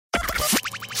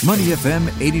Money FM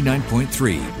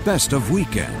 89.3, best of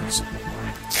weekends.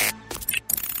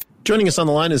 Joining us on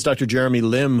the line is Dr. Jeremy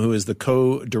Lim, who is the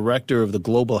co-director of the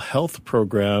Global Health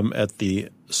Program at the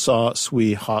Saw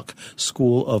Swee Hock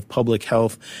School of Public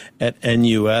Health at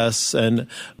NUS. And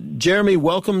Jeremy,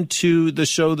 welcome to the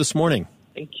show this morning.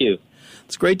 Thank you.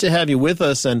 It's great to have you with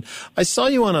us. And I saw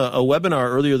you on a webinar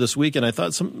earlier this week, and I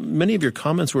thought many of your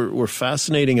comments were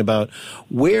fascinating about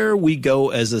where we go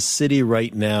as a city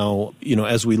right now,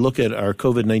 as we look at our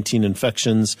COVID-19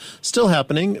 infections still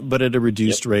happening, but at a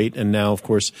reduced rate. And now, of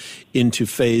course, into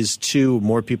phase 2,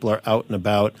 more people are out and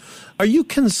about. Are you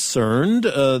concerned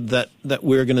that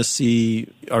we're going to see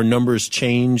our numbers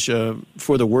change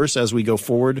for the worse as we go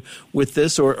forward with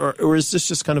this, or is this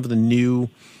just kind of the new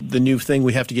thing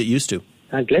we have to get used to?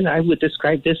 Glenn, I would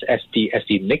describe this as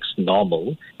the next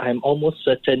normal. I'm almost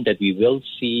certain that we will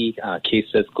see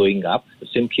cases going up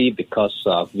simply because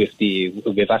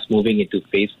with us moving into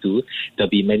phase 2, there'll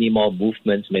be many more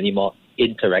movements, many more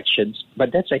interactions.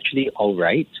 But that's actually all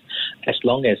right. As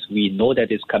long as we know that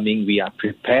it's coming, we are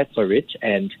prepared for it,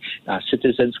 and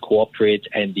citizens cooperate,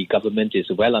 and the government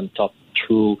is well on top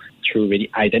through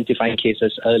really identifying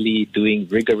cases early, doing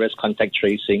rigorous contact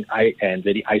tracing, and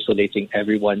really isolating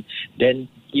everyone. Then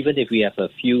even if we have a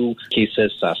few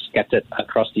cases scattered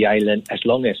across the island, as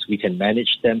long as we can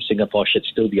manage them, Singapore should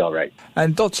still be all right.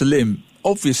 And Dr. Lim,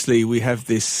 obviously we have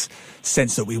this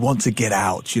sense that we want to get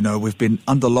out. We've been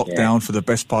under lockdown for the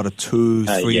best part of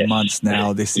 2-3 months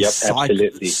now. This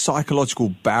psychological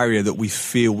barrier that we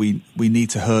feel we need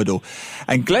to hurdle.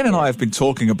 And Glenn and I have been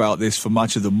talking about this for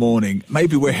much of the morning.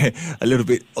 Maybe we're a little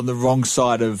bit on the wrong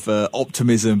side of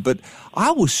optimism, but I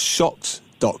was shocked,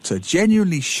 Doctor,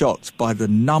 genuinely shocked by the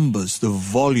numbers, the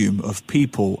volume of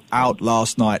people out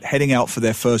last night, heading out for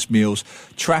their first meals.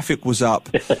 Traffic was up,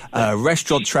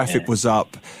 restaurant traffic was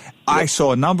up. I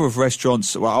saw a number of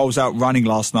restaurants. Well, I was out running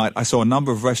last night. I saw a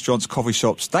number of restaurants, coffee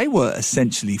shops. They were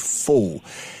essentially full.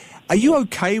 Are you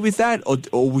okay with that,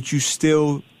 or would you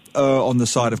still on the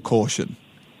side of caution?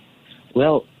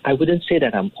 Well, I wouldn't say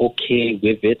that I'm okay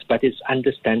with it, but it's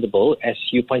understandable. As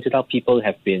you pointed out, people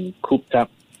have been cooped up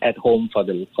at home for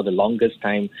the longest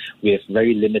time with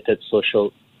very limited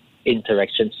social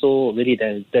interaction. So really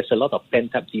there's a lot of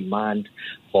pent-up demand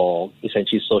for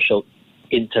essentially social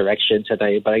interactions. But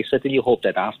I certainly hope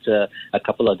that after a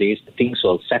couple of days, things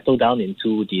will settle down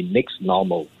into the next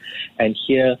normal. And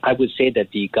here, I would say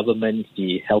that the government,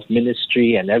 the health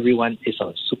ministry, and everyone is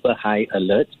on super high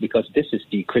alert because this is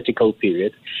the critical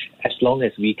period. As long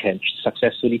as we can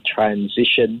successfully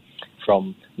transition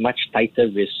from much tighter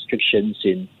restrictions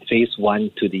in phase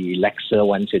 1 to the laxer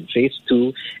ones in phase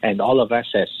 2, and all of us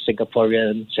as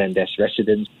Singaporeans and as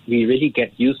residents, we really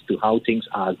get used to how things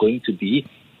are going to be,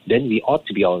 then we ought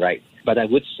to be all right. But I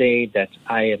would say that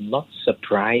I am not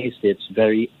surprised. It's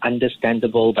very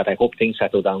understandable, but I hope things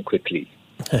settle down quickly.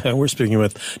 We're speaking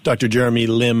with Dr. Jeremy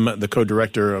Lim, the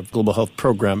co-director of Global Health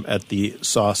Program at the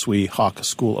Saw Swee Hock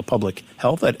School of Public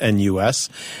Health at NUS.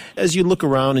 As you look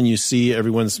around and you see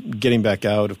everyone's getting back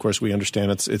out, of course, we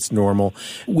understand it's normal.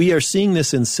 We are seeing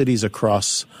this in cities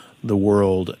across the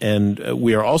world, and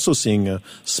we are also seeing a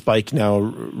spike now,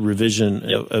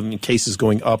 revision cases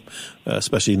going up,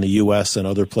 especially in the U.S. and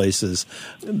other places.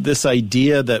 This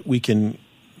idea that we can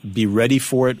be ready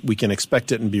for it, we can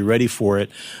expect it and be ready for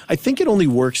it, I think it only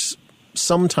works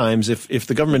sometimes if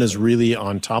the government is really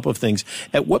on top of things.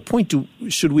 At what point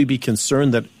should we be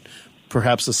concerned that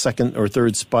perhaps a second or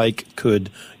third spike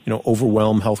could,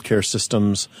 overwhelm healthcare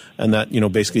systems, and that,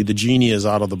 basically the genie is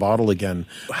out of the bottle again?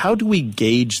 How do we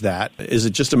gauge that? Is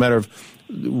it just a matter of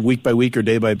week by week or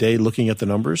day by day looking at the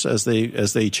numbers as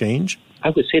they change? I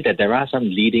would say that there are some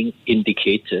leading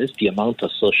indicators, the amount of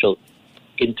social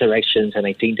interactions, and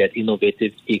I think that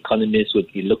innovative economists would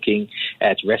be looking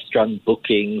at restaurant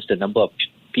bookings, the number of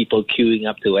people queuing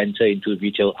up to enter into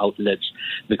retail outlets,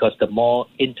 because the more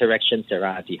interactions there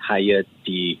are, the higher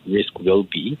the risk will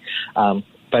be.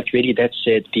 But really, that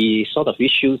said, the sort of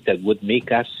issues that would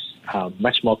make us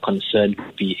much more concerned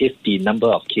would be if the number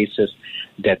of cases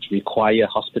that require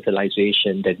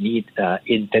hospitalization, that need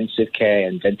intensive care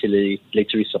and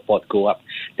ventilatory support go up,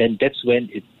 then that's when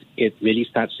it really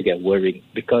starts to get worrying.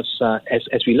 Because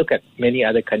as we look at many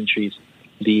other countries,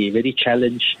 the really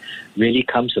challenge really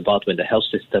comes about when the health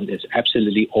system is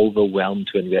absolutely overwhelmed,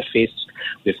 when we are faced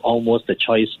with almost the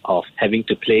choice of having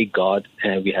to play God.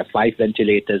 We have 5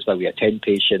 ventilators, but we have 10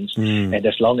 patients. And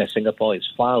as long as Singapore is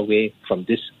far away from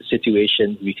this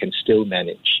situation, we can still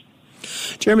manage.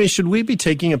 Jeremy, should we be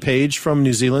taking a page from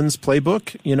New Zealand's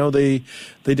playbook? You know, they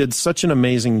did such an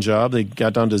amazing job. They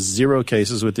got down to 0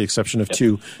 cases with the exception of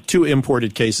two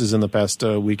imported cases in the past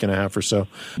week and a half or so.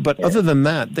 But other than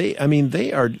that,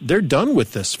 they're done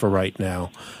with this for right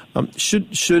now.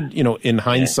 Should you know, in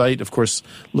hindsight, of course,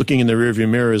 looking in the rearview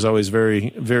mirror is always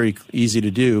very, very easy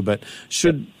to do. But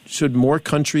should more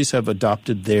countries have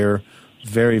adopted their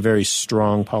very, very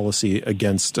strong policy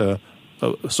against a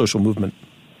social movement?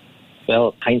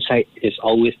 Well, hindsight is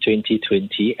always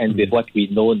 20/20, and with what we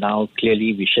know now,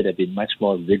 clearly we should have been much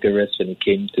more rigorous when it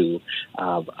came to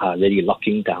really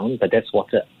locking down. But that's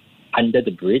water under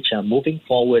the bridge. Moving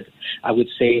forward, I would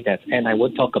say that, and I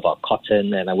won't talk about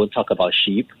cotton and I won't talk about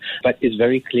sheep, but it's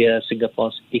very clear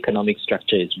Singapore's economic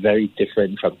structure is very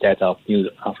different from that of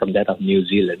New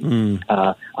Zealand.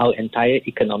 Our entire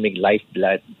economic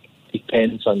lifeblood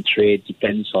depends on trade,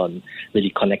 depends on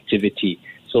really connectivity.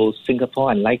 So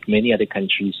Singapore, unlike many other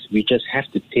countries, we just have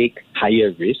to take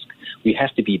higher risk. We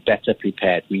have to be better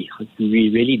prepared. We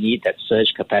really need that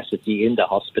surge capacity in the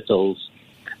hospitals,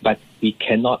 but we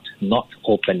cannot not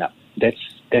open up.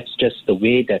 That's just the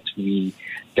way that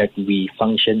we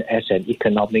function as an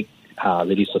economic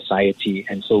really society,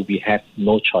 and so we have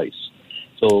no choice.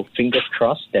 So fingers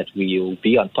crossed that we will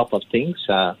be on top of things.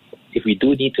 If we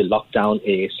do need to lock down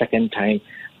a second time,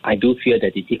 I do fear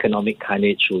that the economic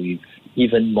carnage will be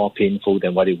even more painful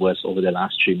than what it was over the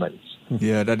last 3 months.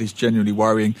 Yeah, that is genuinely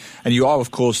worrying. And you are,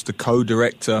 of course, the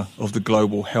co-director of the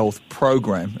Global Health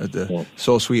Program at the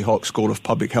Saw Swee Hock School of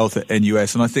Public Health at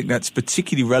NUS. And I think that's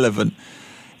particularly relevant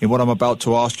in what I'm about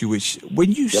to ask you, which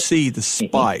when you see the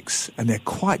spikes, and they're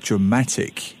quite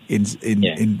dramatic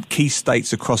in key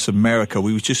states across America.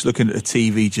 We were just looking at the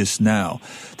TV just now.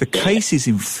 The cases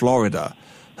in Florida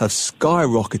have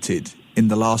skyrocketed in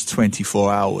the last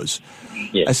 24 hours.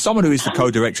 As someone who is the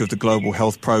co-director of the Global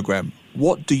Health Program,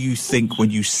 what do you think when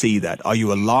you see that? Are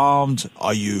you alarmed?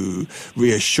 Are you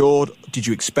reassured? Did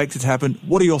you expect it to happen?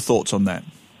 What are your thoughts on that?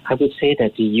 I would say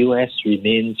that the U.S.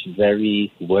 remains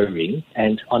very worrying.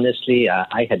 And honestly,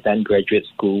 I had done graduate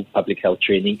school public health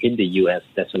training in the U.S.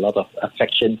 There's a lot of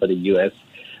affection for the U.S.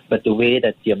 But the way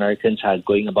that the Americans are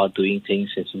going about doing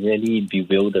things is really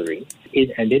bewildering.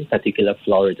 In particular,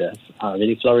 Florida.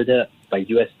 Florida, by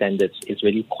U.S. standards, is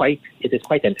quite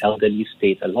an elderly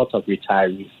state, a lot of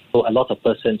retirees, so a lot of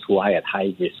persons who are at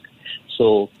high risk.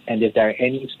 So, and if there are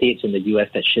any states in the U.S.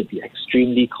 that should be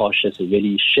extremely cautious, it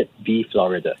really should be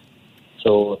Florida.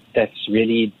 So that's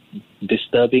really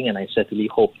disturbing, and I certainly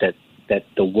hope that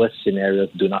the worst scenarios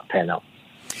do not pan out.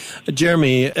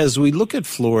 Jeremy, as we look at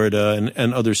Florida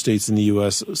and other states in the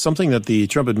U.S., something that the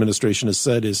Trump administration has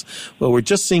said is, well, we're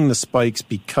just seeing the spikes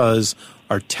because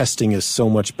our testing is so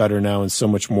much better now and so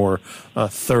much more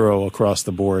thorough across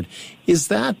the board. Is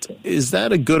that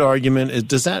a good argument?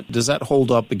 Does that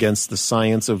hold up against the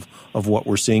science of what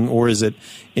we're seeing, or is it,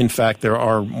 in fact, there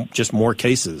are just more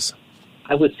cases?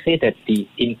 I would say that the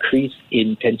increased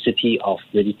intensity of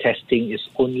really testing is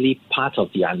only part of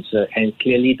the answer, and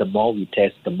clearly the more we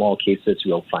test, the more cases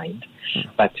we'll find.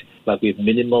 But with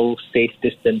minimal safe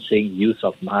distancing, use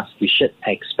of masks, we should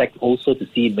expect also to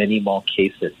see many more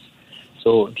cases.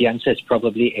 So the answer is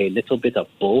probably a little bit of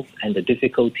both, and the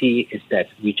difficulty is that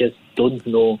we just don't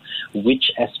know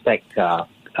which aspect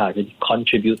really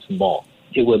contributes more.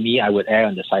 If it were me, I would err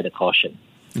on the side of caution.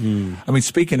 I mean,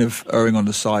 speaking of erring on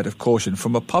the side of caution,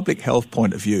 from a public health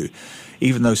point of view,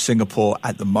 even though Singapore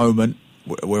at the moment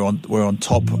we're on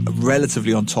top,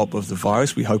 relatively on top of the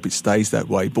virus, we hope it stays that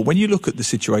way. But when you look at the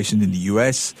situation in the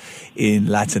US, in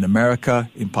Latin America,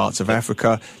 in parts of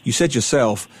Africa, you said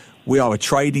yourself, we are a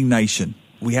trading nation.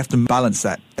 We have to balance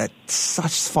that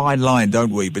such fine line,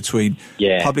 don't we, between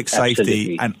public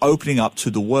safety and opening up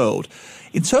to the world.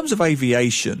 In terms of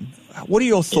aviation, what are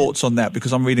your thoughts on that?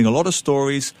 Because I'm reading a lot of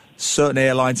stories. Certain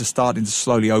airlines are starting to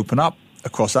slowly open up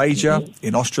across Asia,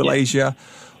 in Australasia.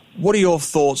 What are your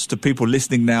thoughts to people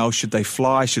listening now? Should they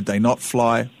fly? Should they not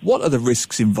fly? What are the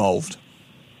risks involved?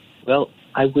 Well,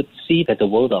 I would see that the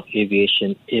world of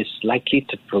aviation is likely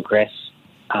to progress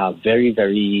very,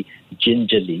 very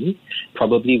gingerly.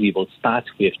 Probably we will start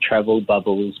with travel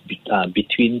bubbles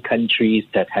between countries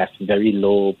that have very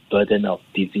low burden of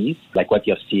disease, like what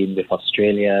you've seen with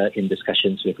Australia in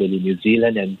discussions with really New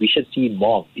Zealand, and we should see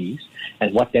more of these.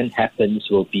 And what then happens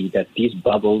will be that these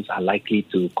bubbles are likely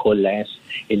to coalesce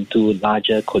into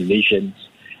larger collisions.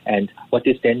 And what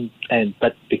is then,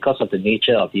 but because of the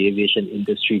nature of the aviation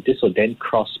industry, this will then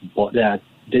cross border.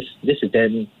 This is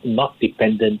then not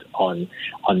dependent on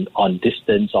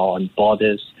distance or on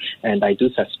borders, and I do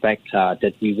suspect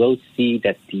that we will see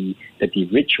that the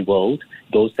rich world,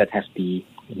 those that have the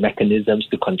mechanisms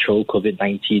to control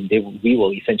COVID-19. We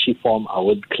will essentially form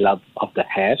our own club of the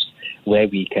haves, where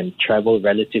we can travel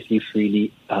relatively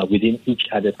freely within each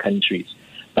other countries.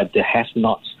 But the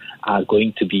have-nots are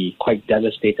going to be quite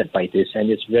devastated by this, and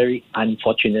it's very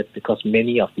unfortunate because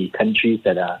many of the countries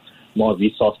that are more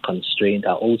resource constrained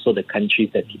are also the countries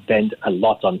that depend a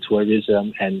lot on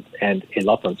tourism and a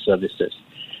lot on services.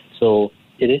 So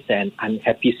it is an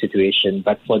unhappy situation,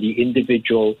 but for the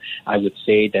individual, I would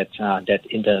say that that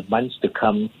in the months to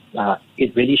come,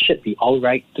 it really should be all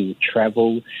right to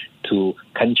travel to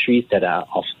countries that are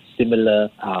of similar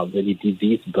really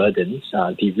disease burdens.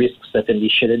 The risk certainly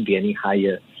shouldn't be any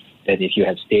higher than if you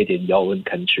have stayed in your own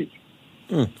country.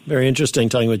 Very interesting,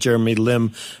 talking with Jeremy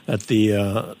Lim at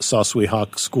the Saw Swee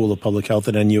Hock School of Public Health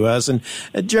at NUS. And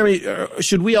Jeremy,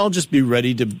 should we all just be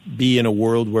ready to be in a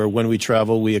world where when we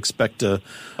travel, we expect a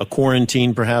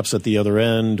quarantine perhaps at the other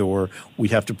end, or we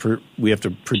have to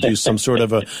produce some sort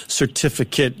of a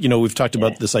certificate? You know, we've talked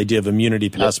about this idea of immunity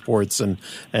passports and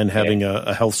having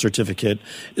a health certificate.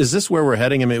 Is this where we're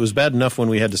heading? I mean, it was bad enough when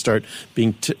we had to start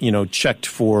being checked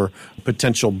for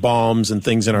potential bombs and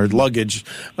things in our luggage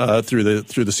through the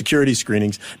security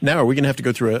screenings. Now, are we going to have to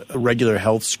go through a regular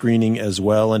health screening as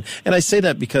well? And I say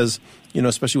that because,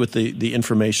 especially with the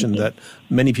information that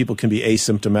many people can be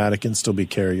asymptomatic and still be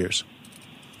carriers.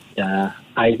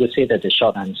 I would say that the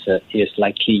short answer is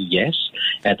likely yes.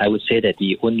 And I would say that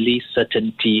the only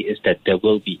certainty is that there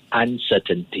will be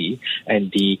uncertainty,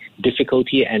 and the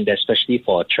difficulty, and especially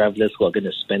for travelers who are going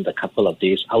to spend a couple of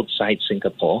days outside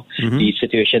Singapore, the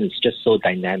situation is just so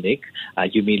dynamic.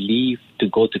 You may leave to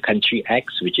go to country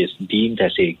X, which is deemed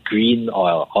as a green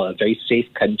or a very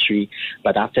safe country,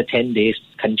 but after 10 days,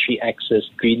 country X's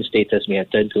green status may have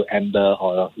turned to amber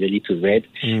or really to red,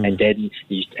 and then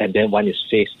one is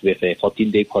faced with a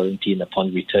 14-day quarantine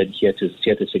upon return here to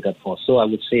Singapore. So I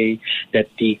would say that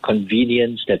the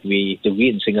convenience that we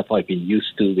in Singapore have been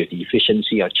used to with the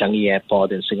efficiency of Changi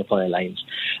Airport and Singapore Airlines,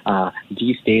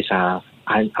 these days are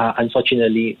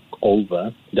unfortunately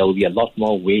over. There will be a lot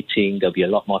more waiting. There will be a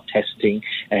lot more testing,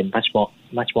 and much more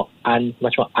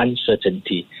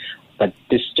uncertainty. But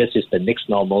this just is the next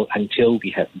normal until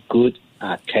we have good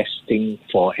testing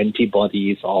for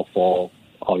antibodies or for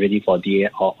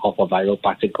viral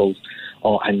particles,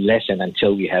 or unless and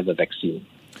until we have a vaccine.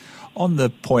 On the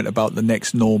point about the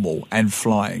next normal and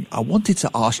flying, I wanted to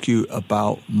ask you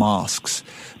about masks,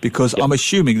 because I'm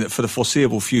assuming that for the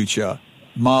foreseeable future,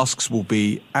 masks will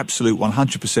be absolute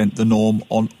 100% the norm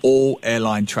on all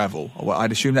airline travel.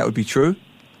 I'd assume that would be true?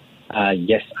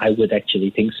 Yes, I would actually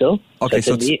think so. Okay,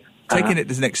 certainly, so taking it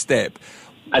to the next step.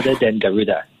 Other than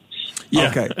Garuda.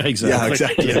 Yeah, okay. Exactly. Yeah,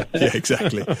 exactly. Yeah,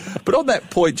 exactly. But on that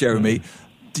point, Jeremy,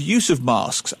 the use of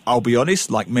masks, I'll be honest,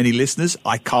 like many listeners,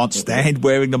 I can't stand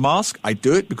wearing the mask. I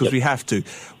do it because we have to.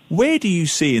 Where do you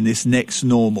see in this next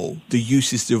normal the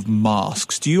usage of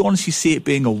masks? Do you honestly see it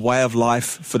being a way of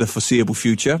life for the foreseeable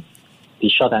future? The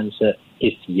short answer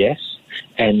is yes.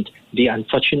 And the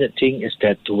unfortunate thing is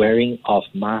that the wearing of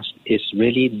masks is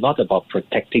really not about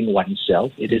protecting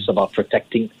oneself. It is about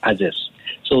protecting others.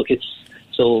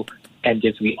 And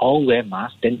if we all wear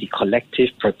masks, then the collective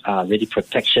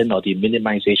protection or the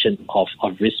minimization of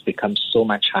risk becomes so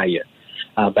much higher.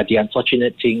 But the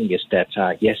unfortunate thing is that,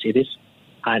 yes, it is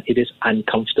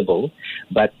uncomfortable,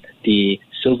 but the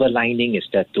silver lining is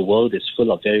that the world is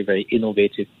full of very, very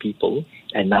innovative people.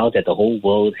 And now that the whole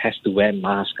world has to wear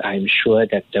masks, I'm sure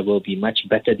that there will be much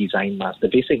better designed masks. The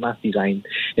basic mask design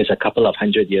is a couple of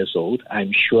 100 years old.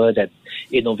 I'm sure that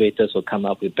innovators will come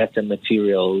up with better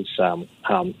materials,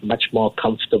 much more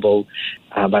comfortable.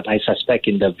 But I suspect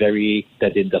in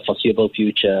the foreseeable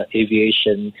future,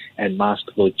 aviation and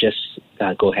masks will just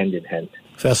go hand in hand.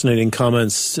 Fascinating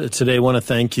comments today. I want to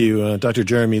thank you, Dr.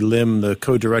 Jeremy Lim, the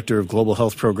co-director of Global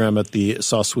Health Program at the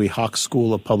Saw Swee Hock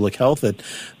School of Public Health at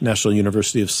National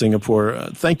University of Singapore.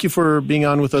 Thank you for being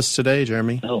on with us today,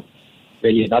 Jeremy. Oh,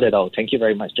 really, not at all. Thank you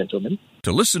very much, gentlemen.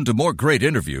 To listen to more great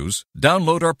interviews,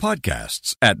 download our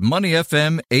podcasts at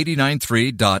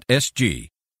moneyfm893.sg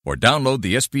or download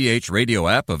the SPH radio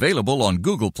app available on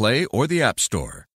Google Play or the App Store.